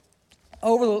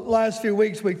Over the last few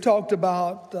weeks, we talked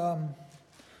about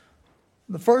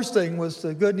the first thing was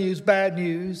the good news, bad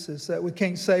news, is that we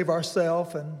can't save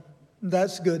ourselves, and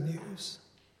that's good news.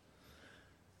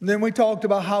 And then we talked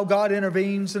about how God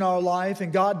intervenes in our life,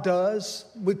 and God does.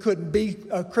 We couldn't be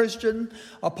a Christian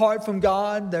apart from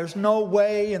God. There's no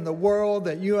way in the world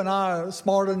that you and I are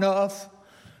smart enough,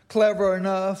 clever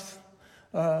enough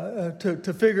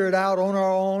to figure it out on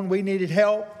our own. We needed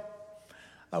help.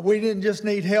 We didn't just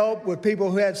need help with people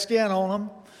who had skin on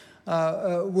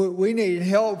them. We needed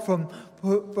help for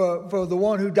the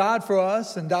one who died for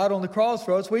us and died on the cross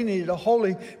for us. We needed a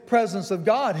holy presence of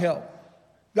God help.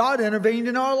 God intervened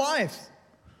in our life.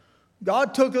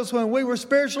 God took us when we were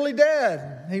spiritually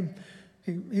dead.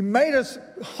 He made us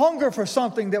hunger for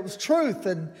something that was truth,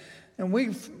 and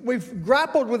we've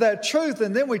grappled with that truth,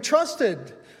 and then we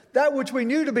trusted that which we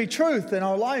knew to be truth in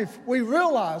our life. We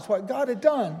realized what God had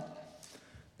done.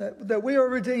 That we are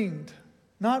redeemed,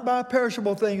 not by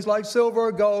perishable things like silver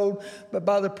or gold, but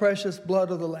by the precious blood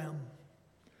of the Lamb.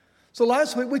 So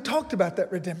last week we talked about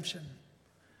that redemption,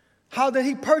 how that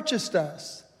He purchased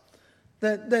us,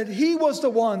 that He was the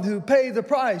one who paid the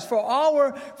price for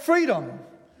our freedom.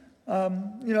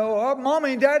 Our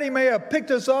mommy and daddy may have picked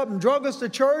us up and drug us to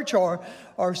church, or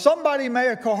somebody may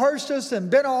have coerced us and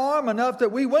bent our arm enough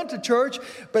that we went to church,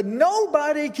 but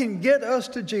nobody can get us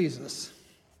to Jesus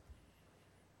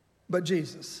but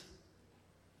Jesus.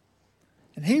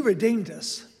 And He redeemed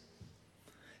us.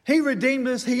 He redeemed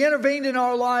us. He intervened in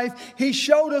our life. He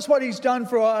showed us what He's done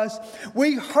for us.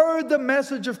 We heard the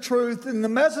message of truth, and the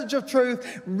message of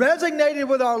truth resonated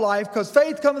with our life, because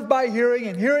faith comes by hearing,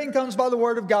 and hearing comes by the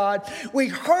Word of God. We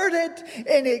heard it,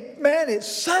 and it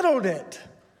settled it.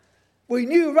 We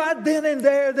knew right then and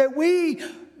there that we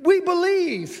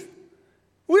believe.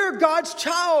 We're God's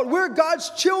child. We're God's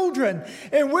children.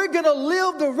 And we're going to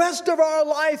live the rest of our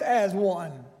life as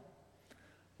one.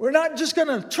 We're not just going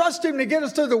to trust Him to get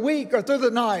us through the week or through the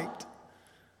night.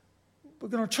 We're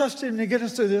going to trust Him to get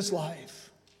us through this life.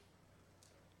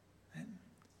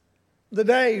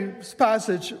 Today's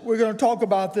passage, we're going to talk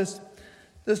about this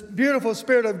beautiful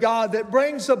Spirit of God that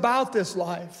brings about this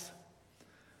life.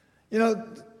 You know,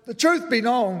 the truth be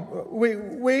known,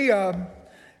 we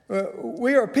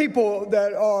are people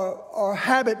that are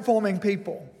habit-forming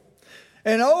people.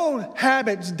 And old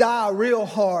habits die real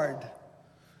hard,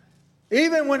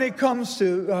 even when it comes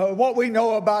to what we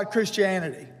know about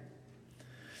Christianity.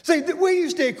 See, we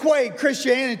used to equate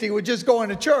Christianity with just going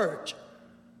to church.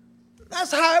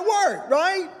 That's how it worked,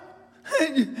 right?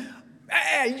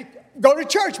 You go to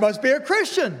church, must be a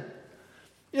Christian.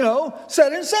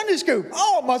 Sat in Sunday school.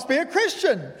 Oh, must be a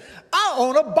Christian. I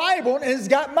own a Bible and it's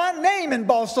got my name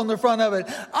embossed on the front of it.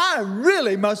 I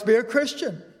really must be a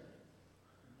Christian.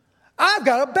 I've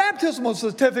got a baptismal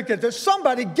certificate that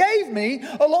somebody gave me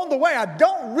along the way. I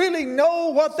don't really know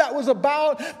what that was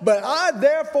about, but I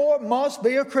therefore must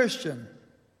be a Christian.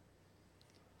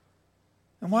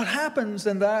 And what happens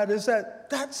in that is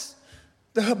that's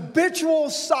the habitual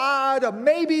side, of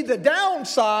maybe the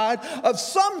downside of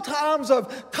sometimes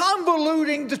of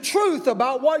convoluting the truth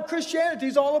about what Christianity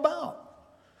is all about.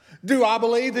 Do I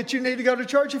believe that you need to go to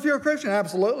church if you're a Christian?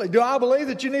 Absolutely. Do I believe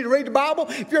that you need to read the Bible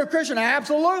if you're a Christian?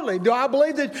 Absolutely. Do I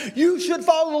believe that you should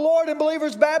follow the Lord in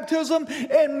believer's baptism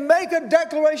and make a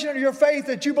declaration of your faith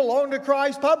that you belong to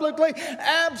Christ publicly?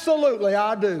 Absolutely,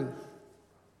 I do.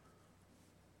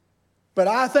 But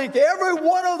I think every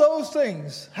one of those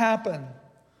things happen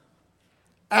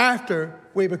after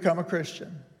we become a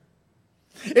Christian.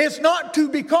 It's not to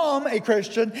become a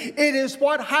Christian. It is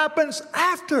what happens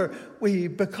after we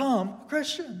become a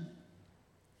Christian.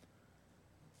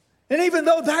 And even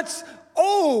though that's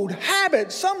old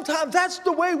habit, sometimes that's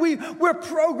the way we're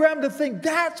programmed to think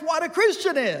that's what a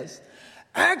Christian is.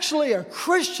 Actually, a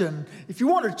Christian, if you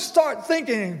want to start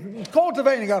thinking,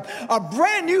 cultivating a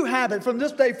brand new habit from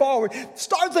this day forward,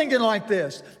 start thinking like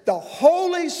this. The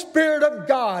Holy Spirit of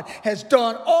God has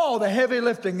done all the heavy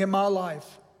lifting in my life.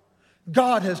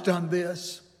 God has done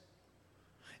this.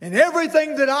 And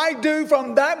everything that I do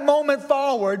from that moment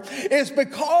forward is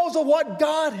because of what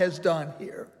God has done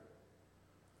here.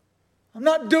 I'm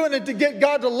not doing it to get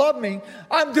God to love me.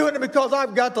 I'm doing it because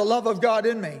I've got the love of God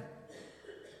in me.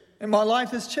 And my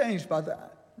life is changed by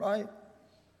that, right?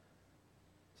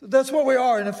 So that's where we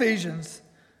are in Ephesians,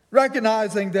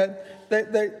 recognizing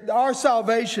that our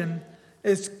salvation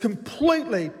is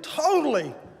completely,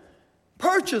 totally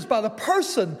purchased by the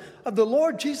person of the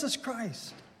Lord Jesus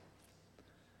Christ.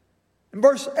 In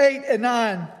verse 8 and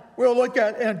 9, we'll look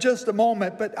at in just a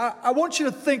moment, but I want you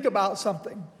to think about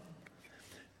something.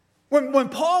 When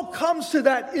Paul comes to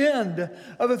that end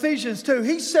of Ephesians 2,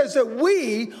 he says that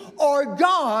we are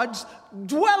God's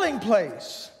dwelling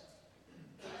place.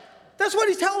 That's what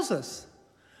he tells us.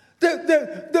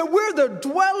 That we're the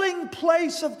dwelling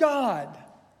place of God.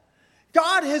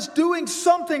 God is doing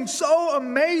something so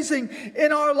amazing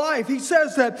in our life. He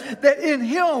says that in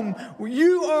Him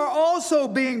you are also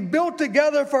being built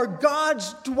together for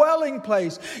God's dwelling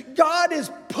place. God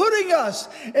is putting us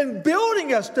and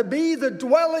building us to be the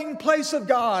dwelling place of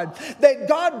God. That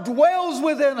God dwells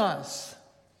within us.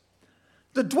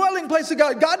 The dwelling place of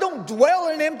God. God don't dwell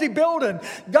in an empty building.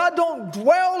 God don't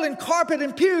dwell in carpet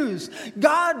and pews.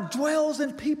 God dwells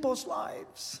in people's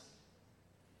lives.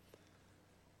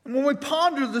 And when we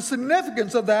ponder the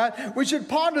significance of that, we should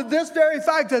ponder this very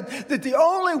fact that the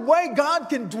only way God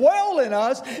can dwell in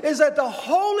us is that the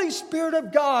Holy Spirit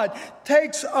of God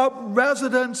takes up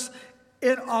residence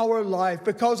in our life.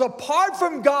 Because apart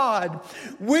from God,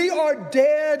 we are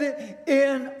dead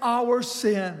in our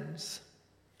sins.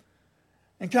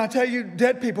 And can I tell you,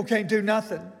 dead people can't do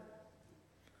nothing.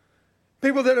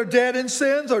 People that are dead in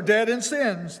sins are dead in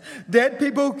sins. Dead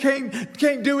people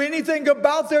can't do anything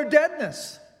about their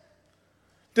deadness.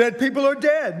 Dead people are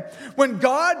dead. When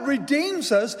God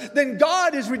redeems us, then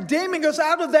God is redeeming us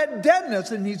out of that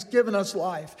deadness, and He's given us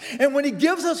life. And when He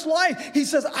gives us life, He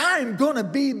says, I'm going to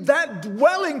be that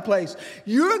dwelling place.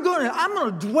 I'm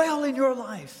going to dwell in your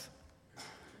life.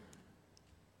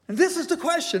 And this is the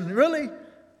question, really,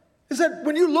 is that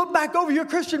when you look back over your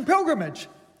Christian pilgrimage,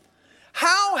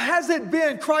 how has it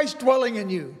been Christ dwelling in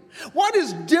you? What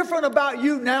is different about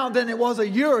you now than it was a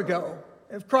year ago?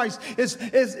 If Christ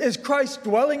is Christ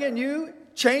dwelling in you,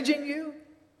 changing you?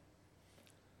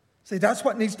 See, that's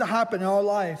what needs to happen in our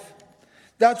life.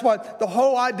 That's what the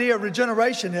whole idea of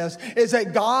regeneration is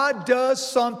that God does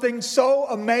something so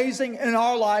amazing in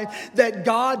our life that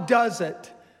God does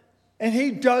it. And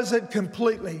He does it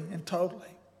completely and totally.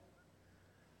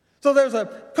 So there's a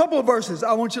couple of verses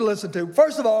I want you to listen to.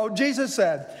 First of all, Jesus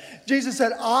said,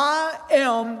 I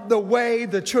am the way,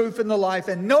 the truth, and the life,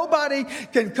 and nobody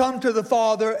can come to the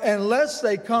Father unless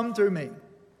they come through me.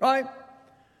 Right?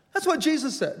 That's what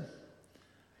Jesus said.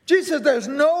 Jesus said there's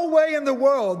no way in the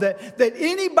world that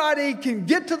anybody can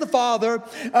get to the Father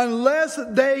unless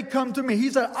they come to me.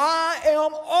 He said, I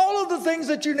am all of the things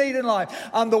that you need in life.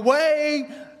 I'm the way.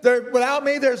 Without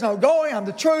me, there's no going. I'm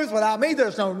the truth. Without me,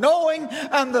 there's no knowing.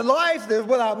 I'm the life.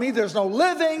 Without me, there's no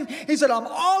living. He said, I'm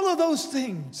all of those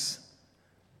things.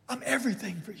 I'm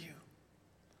everything for you.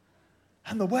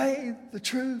 I'm the way, the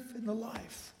truth, and the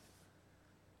life.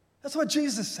 That's what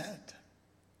Jesus said.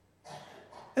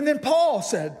 And then Paul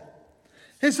said,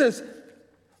 he says,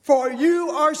 for you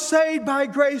are saved by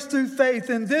grace through faith,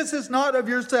 and this is not of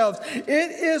yourselves. It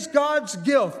is God's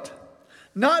gift,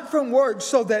 not from works,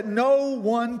 so that no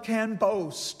one can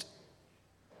boast.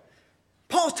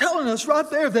 Paul's telling us right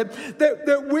there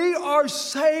that we are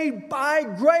saved by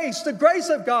grace, the grace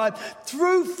of God,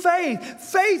 through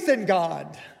faith in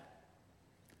God.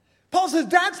 Paul says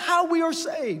that's how we are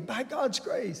saved, by God's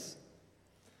grace.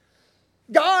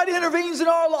 God intervenes in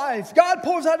our life. God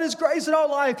pours out His grace in our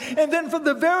life. And then from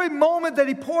the very moment that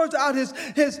He pours out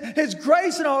His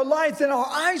grace in our life, then our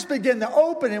eyes begin to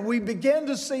open and we begin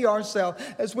to see ourselves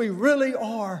as we really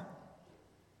are.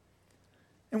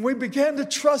 And we begin to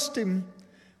trust Him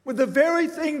with the very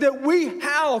thing that we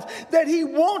have, that He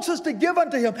wants us to give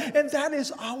unto Him. And that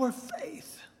is our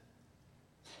faith.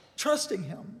 Trusting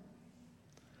Him.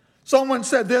 Someone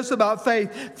said this about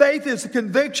faith. Faith is a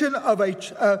conviction of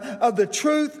the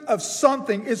truth of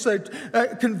something. It's a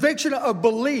conviction of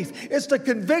belief. It's the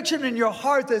conviction in your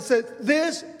heart that says,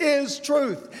 this is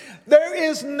truth. There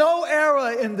is no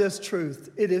error in this truth.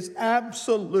 It is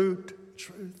absolute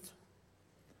truth.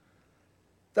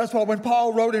 That's why when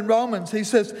Paul wrote in Romans, he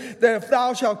says that if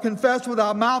thou shalt confess with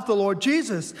thy mouth the Lord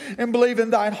Jesus and believe in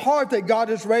thine heart that God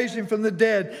has raised Him from the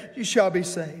dead, you shall be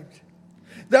saved.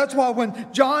 That's why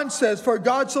when John says, for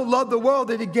God so loved the world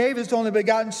that He gave His only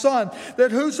begotten Son,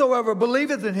 that whosoever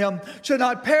believeth in Him should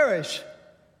not perish,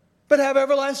 but have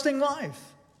everlasting life.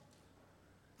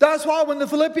 That's why when the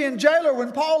Philippian jailer,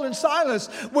 when Paul and Silas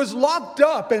was locked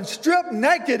up and stripped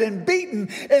naked and beaten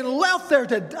and left there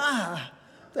to die,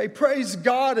 they praised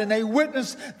God and they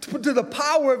witnessed to the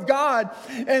power of God.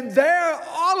 And there,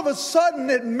 all of a sudden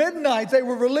at midnight, they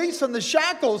were released from the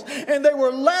shackles and they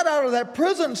were let out of that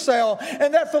prison cell.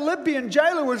 And that Philippian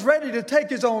jailer was ready to take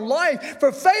his own life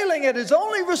for failing at his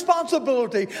only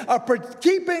responsibility of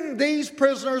keeping these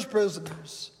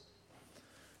prisoners.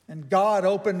 And God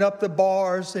opened up the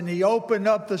bars, and he opened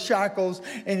up the shackles,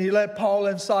 and he let Paul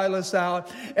and Silas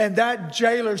out. And that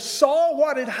jailer saw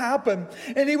what had happened,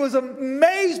 and he was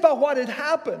amazed by what had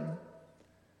happened.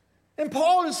 And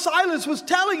Paul and Silas was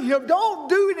telling him, don't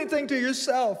do anything to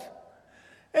yourself.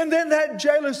 And then that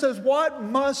jailer says, what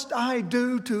must I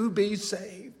do to be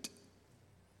saved?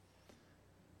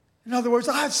 In other words,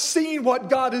 I've seen what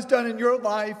God has done in your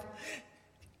life.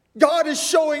 God is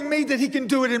showing me that he can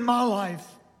do it in my life.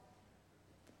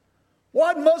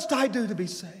 What must I do to be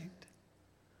saved?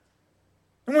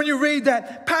 And when you read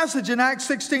that passage in Acts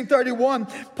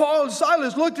 16:31, Paul and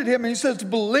Silas looked at him and he says,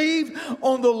 believe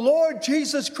on the Lord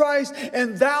Jesus Christ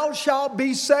and thou shalt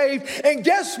be saved. And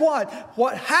guess what?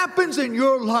 What happens in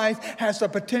your life has the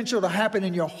potential to happen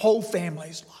in your whole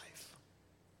family's life.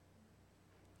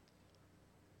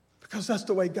 Because that's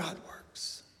the way God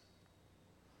works.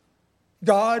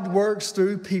 God works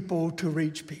through people to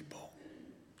reach people.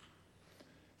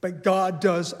 But God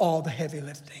does all the heavy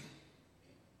lifting.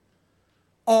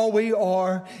 All we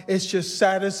are is just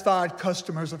satisfied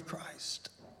customers of Christ.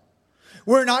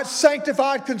 We're not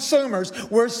sanctified consumers.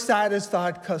 We're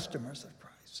satisfied customers of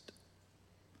Christ.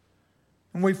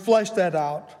 And we flesh that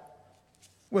out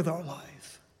with our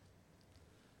life.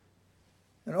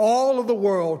 And all of the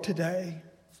world today,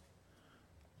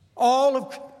 all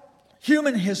of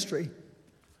human history,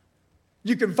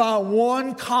 you can find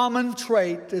one common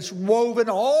trait that's woven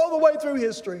all the way through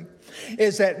history,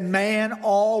 is that man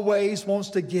always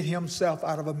wants to get himself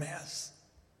out of a mess.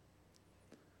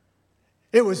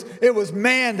 It was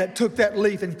man that took that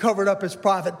leaf and covered up his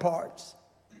private parts.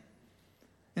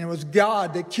 And it was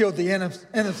God that killed the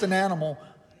innocent animal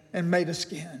and made a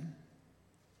skin.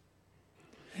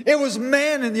 It was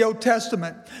man in the Old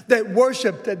Testament that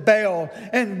worshiped at Baal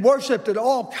and worshiped at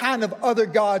all kind of other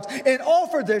gods and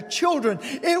offered their children.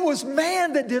 It was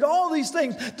man that did all these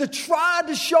things to try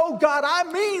to show God,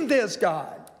 I mean this,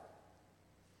 God.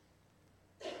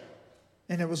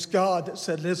 And it was God that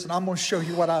said, listen, I'm going to show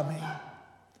you what I mean.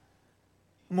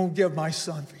 I'm going to give my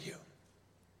son for you.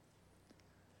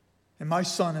 And my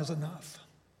son is enough.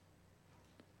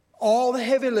 All the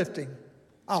heavy lifting,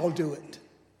 I'll do it.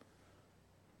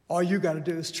 All you got to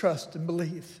do is trust and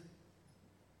believe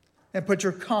and put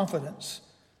your confidence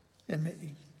in me.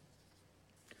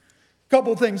 A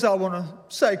couple of things I want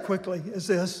to say quickly is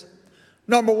this.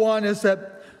 Number one is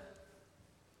that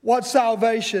what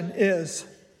salvation is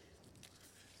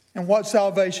and what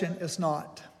salvation is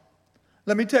not.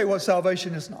 Let me tell you what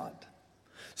salvation is not.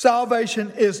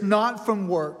 Salvation is not from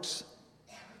works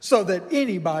so that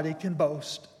anybody can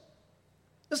boast.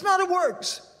 It's not of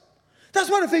works. That's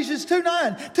what Ephesians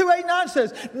 2:8-9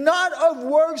 says. Not of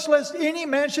works lest any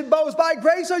man should boast. By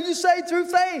grace are you saved through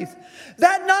faith.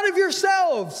 That not of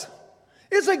yourselves.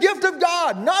 It's a gift of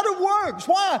God, not of works.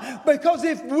 Why? Because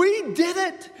if we did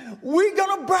it, we're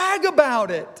going to brag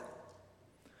about it.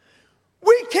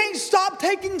 We can't stop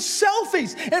taking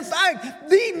selfies. In fact,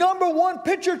 the number one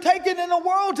picture taken in the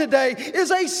world today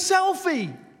is a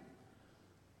selfie.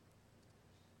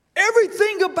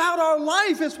 Everything about our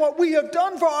life is what we have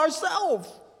done for ourselves.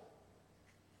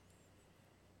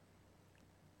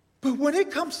 But when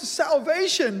it comes to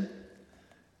salvation,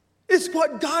 it's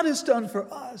what God has done for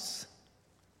us.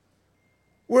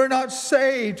 We're not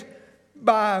saved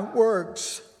by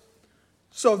works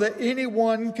so that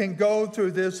anyone can go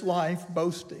through this life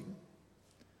boasting.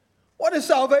 What is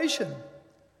salvation?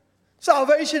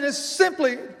 Salvation is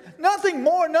simply nothing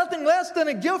more, nothing less than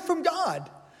a gift from God.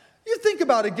 You think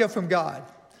about a gift from God.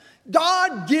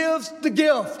 God gives the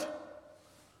gift.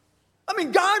 I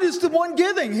mean, God is the one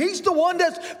giving. He's the one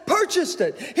that's purchased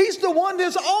it. He's the one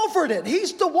that's offered it.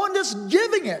 He's the one that's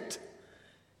giving it.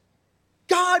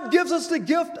 God gives us the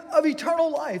gift of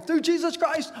eternal life through Jesus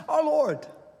Christ our Lord.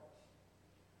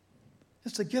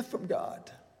 It's a gift from God.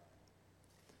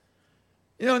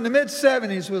 You know, in the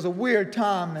mid-70s was a weird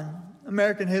time in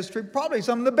American history. Probably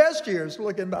some of the best years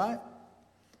looking back.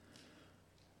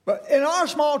 But in our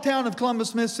small town of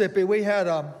Columbus, Mississippi, we had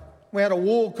a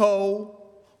Woolco,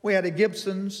 we had a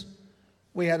Gibson's,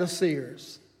 we had a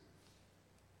Sears.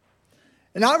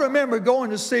 And I remember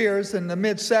going to Sears in the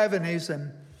mid-70s,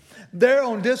 and there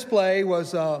on display was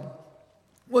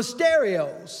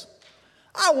stereos.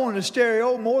 I wanted a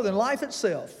stereo more than life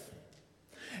itself.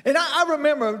 And I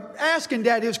remember asking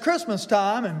Daddy, it was Christmas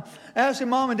time, and asking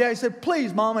Mom and Daddy, said,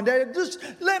 please, Mom and Daddy, just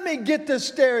let me get this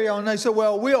stereo. And they said,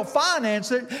 well, we'll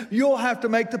finance it. You'll have to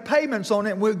make the payments on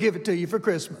it, and we'll give it to you for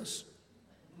Christmas.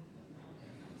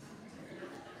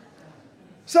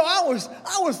 So I was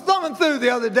thumbing through the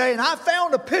other day, and I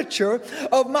found a picture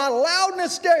of my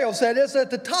loudness stereo set. It's at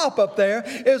the top up there.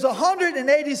 It was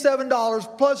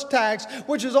 $187 plus tax,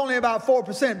 which is only about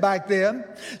 4% back then.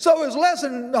 So it was less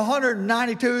than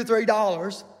 $192,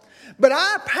 $3. But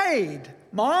I paid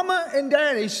Mama and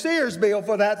Daddy's Sears bill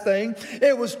for that thing.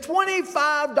 It was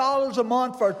 $25 a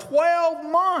month for 12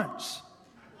 months.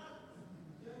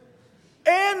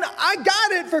 And I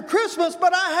got it for Christmas,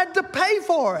 but I had to pay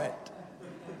for it.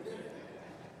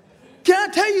 Can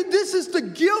I tell you, this is the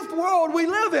gift world we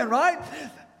live in, right?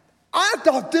 I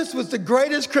thought this was the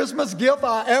greatest Christmas gift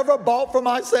I ever bought for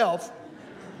myself.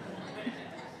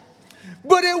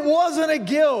 But it wasn't a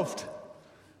gift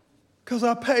because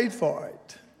I paid for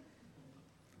it.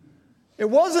 It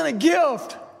wasn't a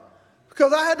gift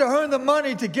because I had to earn the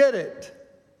money to get it.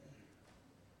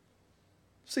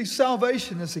 See,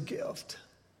 salvation is a gift.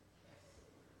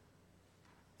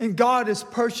 And God has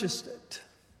purchased it.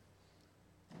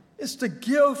 It's the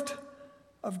gift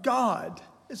of God.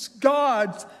 It's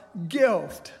God's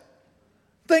gift.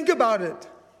 Think about it.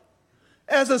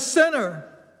 As a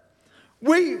sinner,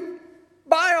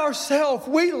 by ourselves,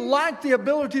 we lack the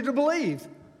ability to believe.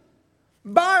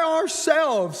 By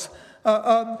ourselves,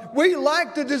 we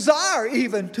lack the desire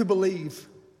even to believe.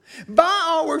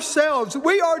 By ourselves,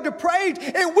 we are depraved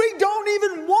and we don't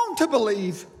even want to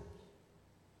believe.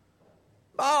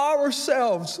 By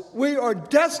ourselves, we are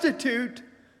destitute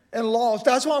and lost.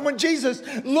 That's why when Jesus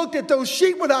looked at those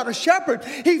sheep without a shepherd,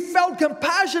 he felt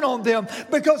compassion on them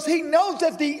because he knows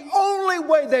that the only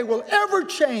way they will ever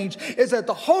change is that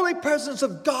the holy presence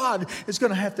of God is going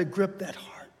to have to grip that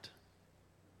heart.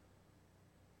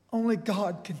 Only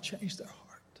God can change their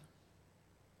heart.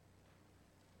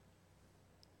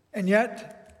 And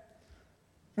yet,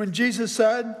 when Jesus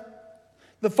said,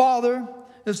 "The Father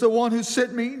is the one who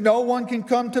sent me. No one can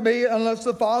come to me unless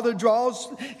the Father draws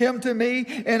him to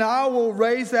me, and I will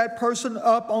raise that person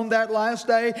up on that last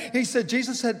day."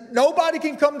 Jesus said, nobody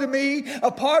can come to me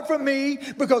apart from me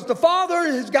because the Father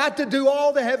has got to do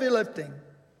all the heavy lifting.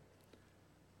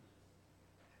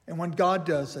 And when God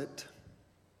does it,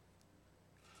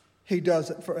 he does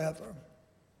it forever.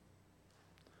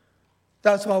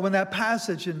 That's why when that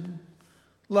passage in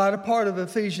the latter part of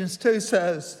Ephesians 2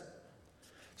 says,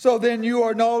 "So then you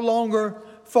are no longer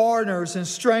foreigners and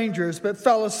strangers, but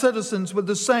fellow citizens with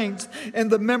the saints and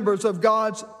the members of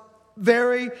God's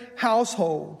very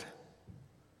household."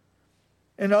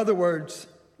 In other words,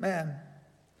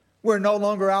 we're no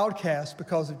longer outcasts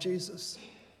because of Jesus.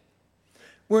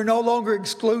 We're no longer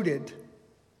excluded.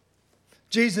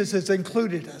 Jesus has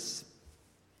included us.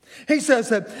 He says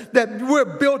that we're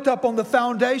built up on the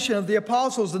foundation of the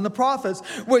apostles and the prophets,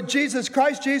 with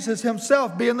Christ Jesus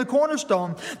himself being the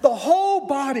cornerstone. The whole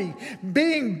body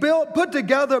being put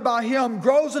together by him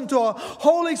grows into a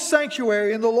holy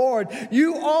sanctuary in the Lord.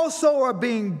 You also are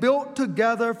being built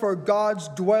together for God's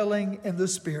dwelling in the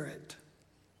Spirit.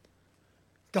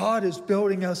 God is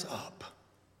building us up.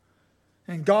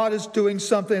 And God is doing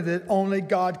something that only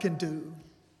God can do.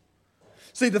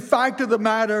 See, the fact of the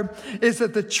matter is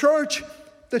that the church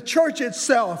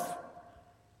itself,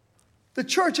 the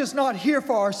church is not here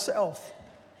for ourselves.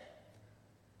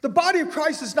 The body of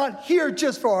Christ is not here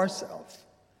just for ourselves.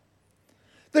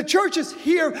 The church is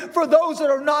here for those that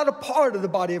are not a part of the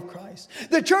body of Christ.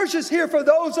 The church is here for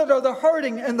those that are the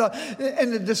hurting and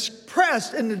the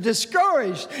depressed and the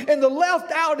discouraged and the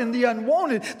left out and the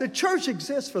unwanted. The church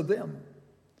exists for them.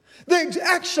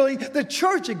 Actually, the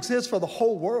church exists for the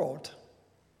whole world.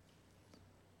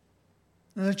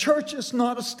 And the church is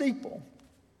not a steeple.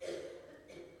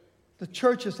 The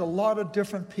church is a lot of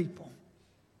different people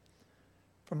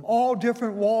from all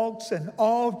different walks and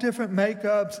all different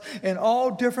makeups and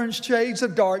all different shades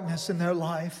of darkness in their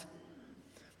life.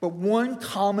 But one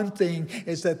common thing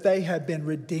is that they have been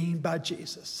redeemed by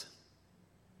Jesus.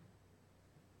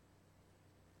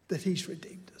 That he's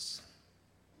redeemed us.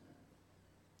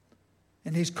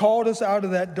 And he's called us out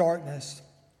of that darkness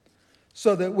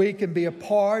so that we can be a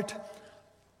part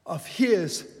of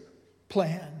his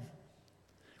plan.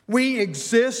 We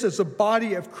exist as a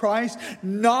body of Christ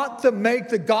not to make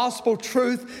the gospel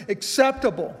truth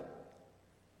acceptable.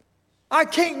 I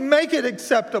can't make it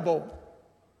acceptable.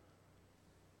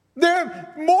 There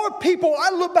are more people. I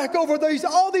look back over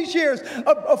all these years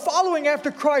of following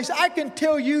after Christ. I can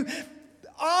tell you,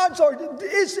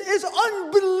 it's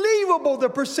unbelievable the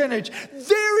percentage.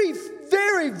 Very,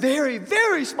 very, very,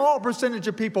 very small percentage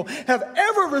of people have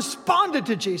ever responded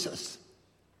to Jesus.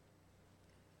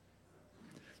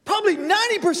 Probably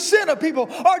 90% of people,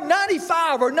 or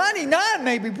 95 or 99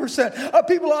 maybe percent of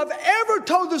people I've ever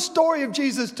told the story of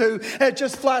Jesus to had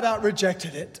just flat out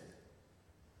rejected it.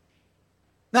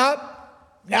 Not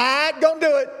gonna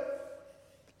do it.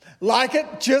 Like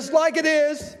it, just like it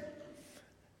is.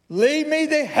 Leave me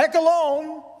the heck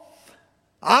alone.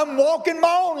 I'm walking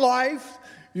my own life.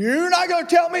 You're not going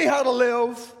to tell me how to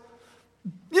live.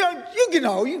 You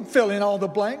can fill in all the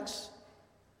blanks.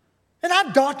 And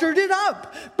I doctored it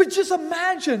up. But just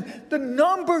imagine the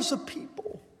numbers of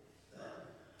people.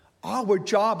 Our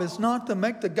job is not to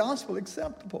make the gospel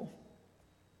acceptable.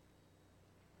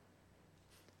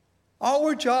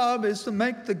 Our job is to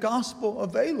make the gospel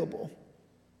available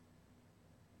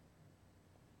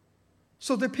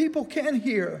so that people can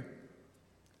hear.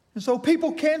 And so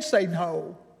people can say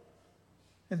no.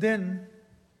 And then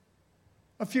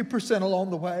a few percent along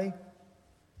the way,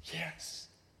 yes.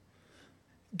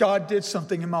 God did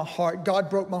something in my heart. God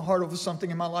broke my heart over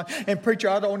something in my life. And preacher,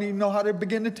 I don't even know how to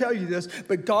begin to tell you this,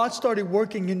 but God started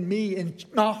working in me and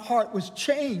my heart was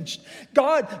changed.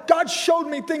 God showed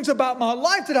me things about my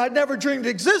life that I'd never dreamed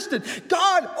existed.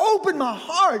 God opened my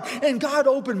heart and God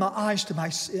opened my eyes to my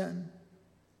sin.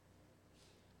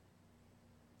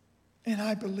 And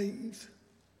I believe.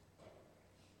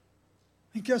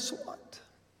 And guess what?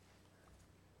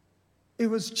 It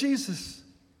was Jesus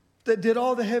that did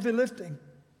all the heavy lifting.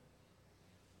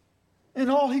 And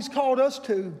all he's called us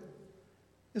to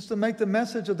is to make the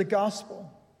message of the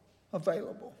gospel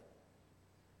available.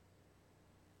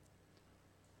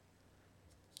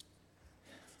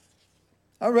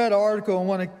 I read an article in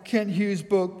one of Kent Hughes'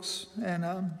 books,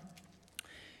 and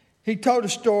he told a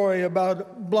story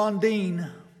about Blondine.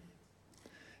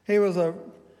 He was a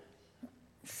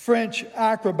French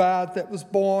acrobat that was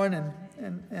born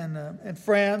in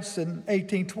France in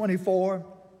 1824.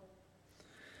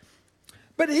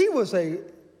 But he was a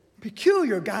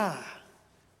peculiar guy.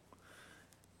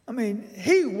 I mean,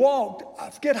 he walked,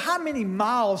 I forget how many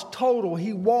miles total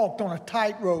he walked on a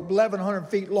tightrope, 1,100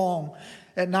 feet long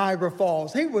at Niagara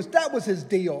Falls. That was his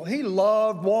deal. He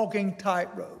loved walking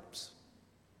tightropes.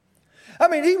 I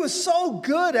mean, he was so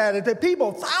good at it that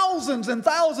people, thousands and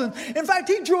thousands, in fact,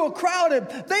 he drew a crowd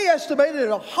of, they estimated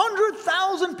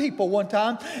 100,000 people one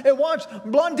time and watched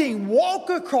Blondine walk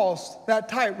across that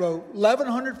tightrope,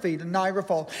 1,100 feet in Niagara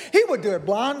Falls. He would do it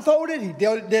blindfolded. He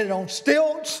did it on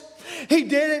stilts.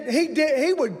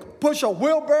 He would push a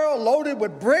wheelbarrow loaded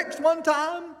with bricks one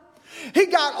time. He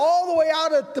got all the way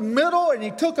out at the middle and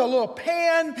he took a little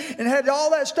pan and had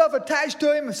all that stuff attached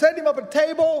to him and set him up at a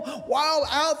table while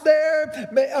out there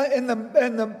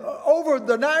over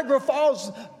the Niagara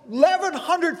Falls,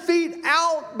 1,100 feet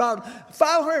out, about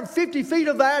 550 feet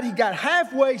of that. He got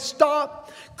halfway,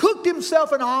 stopped, cooked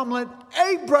himself an omelet,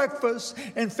 ate breakfast,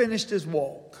 and finished his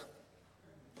walk.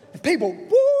 And people,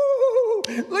 woo,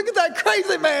 look at that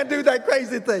crazy man do that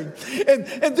crazy thing.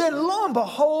 And then lo and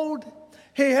behold,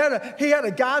 he had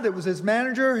a guy that was his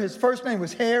manager. His first name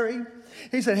was Harry.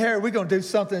 He said, Harry, we're going to do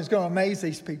something that's going to amaze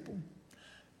these people.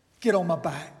 Get on my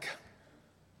back.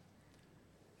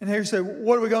 And Harry said,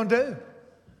 what are we going to do?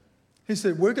 He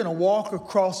said, we're going to walk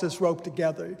across this rope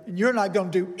together. And you're not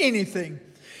going to do anything.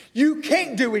 You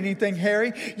can't do anything,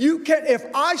 Harry. You can't. If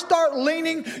I start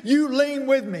leaning, you lean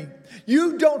with me.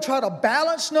 You don't try to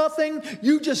balance nothing.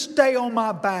 You just stay on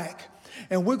my back.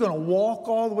 And we're going to walk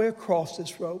all the way across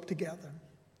this rope together.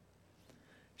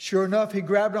 Sure enough, he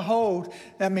grabbed a hold.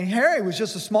 I mean, Harry was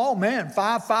just a small man,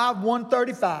 5'5",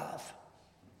 135.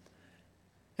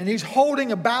 And he's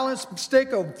holding a balance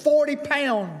stick of 40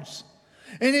 pounds.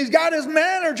 And he's got his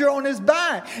manager on his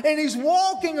back. And he's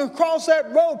walking across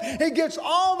that rope. He gets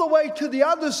all the way to the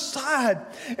other side.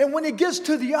 And when he gets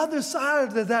to the other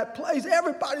side of that place,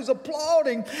 everybody's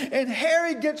applauding. And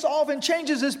Harry gets off and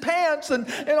changes his pants and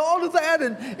all of that.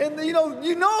 And you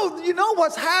know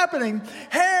what's happening.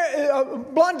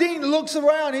 Blondine looks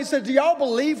around. He said, do y'all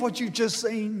believe what you just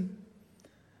seen?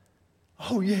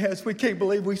 Oh, yes, we can't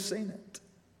believe we've seen it.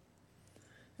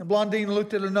 And Blondine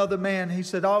looked at another man. He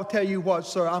said, I'll tell you what,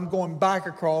 sir, I'm going back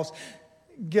across.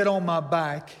 Get on my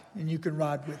back and you can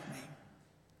ride with me.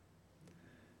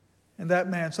 And that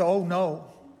man said, oh,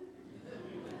 no.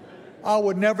 I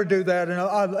would never do that. And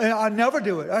I never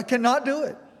do it. I cannot do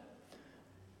it.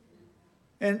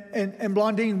 And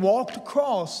Blondine walked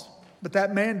across, but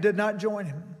that man did not join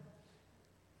him.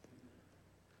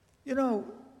 You know,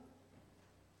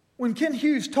 when Kent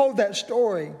Hughes told that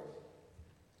story,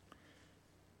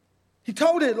 he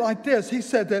told it like this. He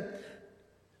said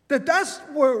that's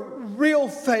where real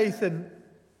faith and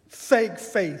fake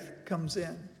faith comes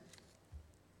in.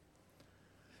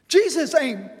 Jesus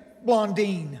ain't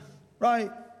Blondine,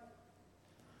 right?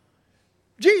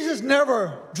 Jesus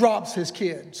never drops his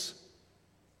kids.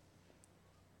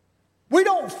 We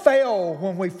don't fail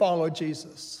when we follow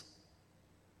Jesus.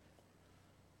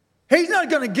 He's not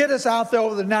going to get us out there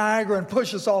over the Niagara and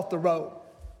push us off the road.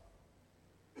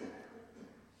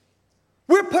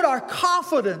 We put our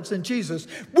confidence in Jesus.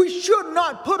 We should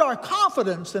not put our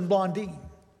confidence in Blondine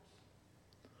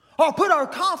or put our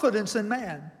confidence in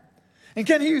man. And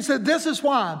Ken Hughes said this is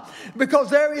why. Because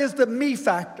there is the me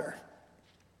factor.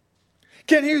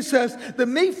 Ken Hughes says the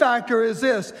me factor is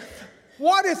this.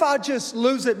 What if I just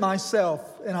lose it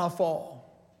myself and I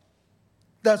fall?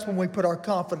 That's when we put our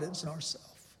confidence in ourselves.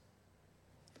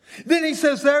 Then he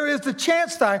says there is the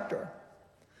chance factor.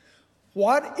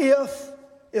 What if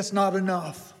it's not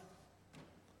enough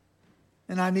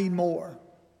and I need more?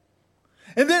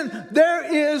 And then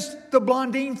there is the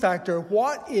Blondine factor.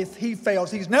 What if he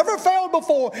fails? He's never failed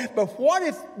before, but what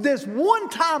if this one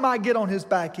time I get on his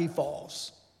back, he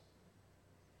falls?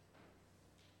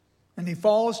 And he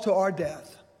falls to our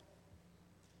death.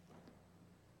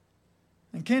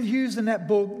 And Ken Hughes in that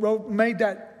book made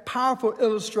that powerful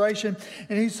illustration.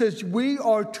 And he says, we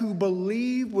are to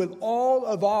believe with all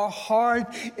of our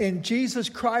heart in Jesus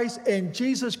Christ and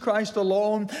Jesus Christ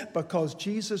alone, because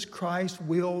Jesus Christ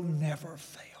will never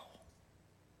fail.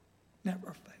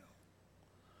 Never fail.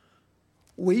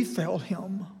 We failed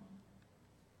him.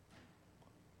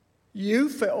 You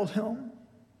failed him.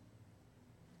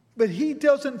 But he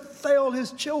doesn't fail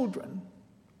his children.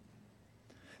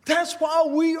 That's why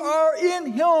we are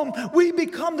in him. We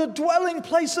become the dwelling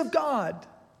place of God.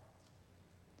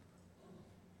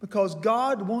 Because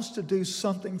God wants to do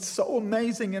something so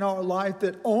amazing in our life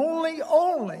that only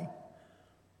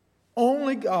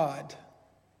God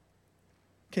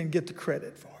can get the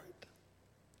credit for it.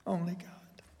 Only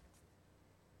God.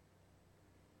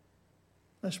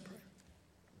 Let's pray.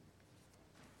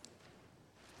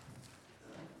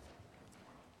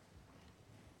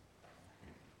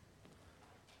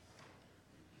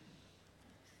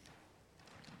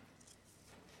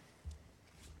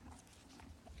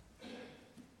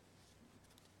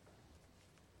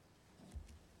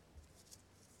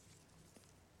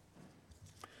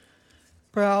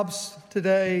 Perhaps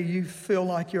today you feel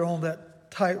like you're on that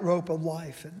tightrope of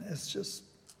life and it's just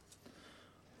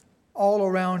all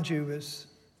around you is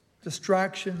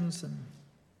distractions and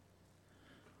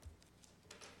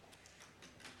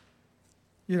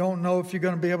you don't know if you're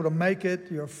going to be able to make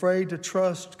it. You're afraid to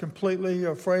trust completely.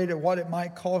 You're afraid of what it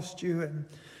might cost you. And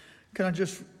can I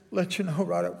just let you know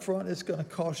right up front, it's going to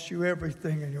cost you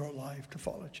everything in your life to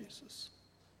follow Jesus.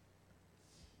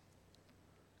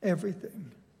 Everything.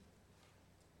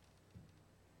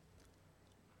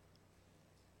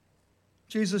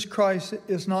 Jesus Christ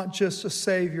is not just a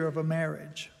savior of a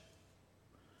marriage.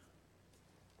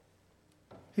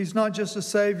 He's not just a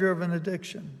savior of an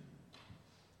addiction.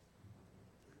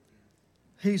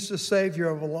 He's the savior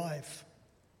of a life.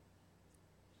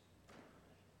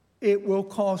 It will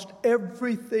cost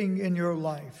everything in your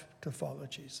life to follow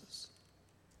Jesus.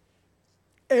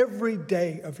 Every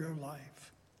day of your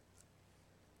life.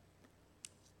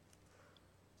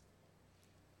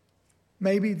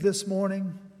 Maybe this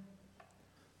morning,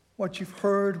 what you've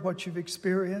heard, what you've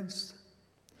experienced,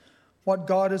 what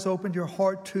God has opened your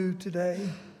heart to today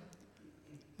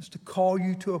is to call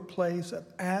you to a place of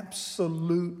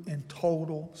absolute and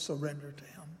total surrender to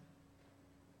Him.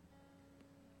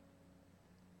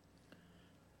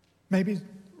 Maybe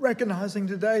recognizing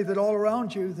today that all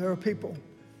around you there are people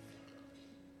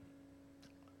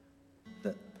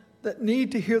that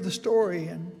need to hear the story,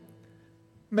 and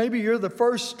maybe you're the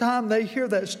first time they hear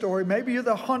that story. Maybe you're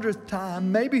the 100th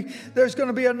time. Maybe there's going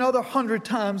to be another 100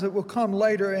 times that will come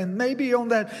later. And maybe on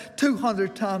that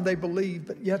 200th time they believe,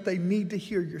 but yet they need to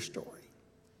hear your story.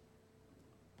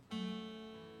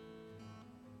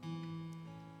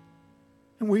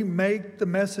 And we make the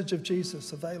message of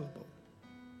Jesus available.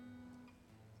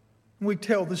 And we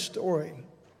tell the story.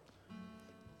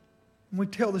 And we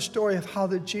tell the story of how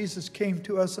that Jesus came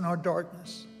to us in our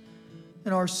darkness,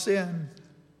 in our sin,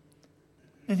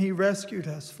 and He rescued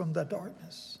us from the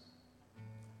darkness.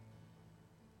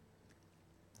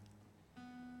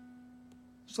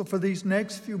 So for these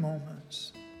next few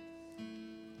moments,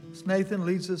 as Nathan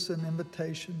leads us in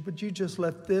invitation, would you just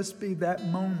let this be that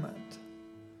moment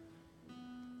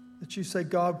that you say,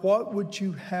 God, what would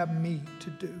you have me to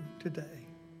do today?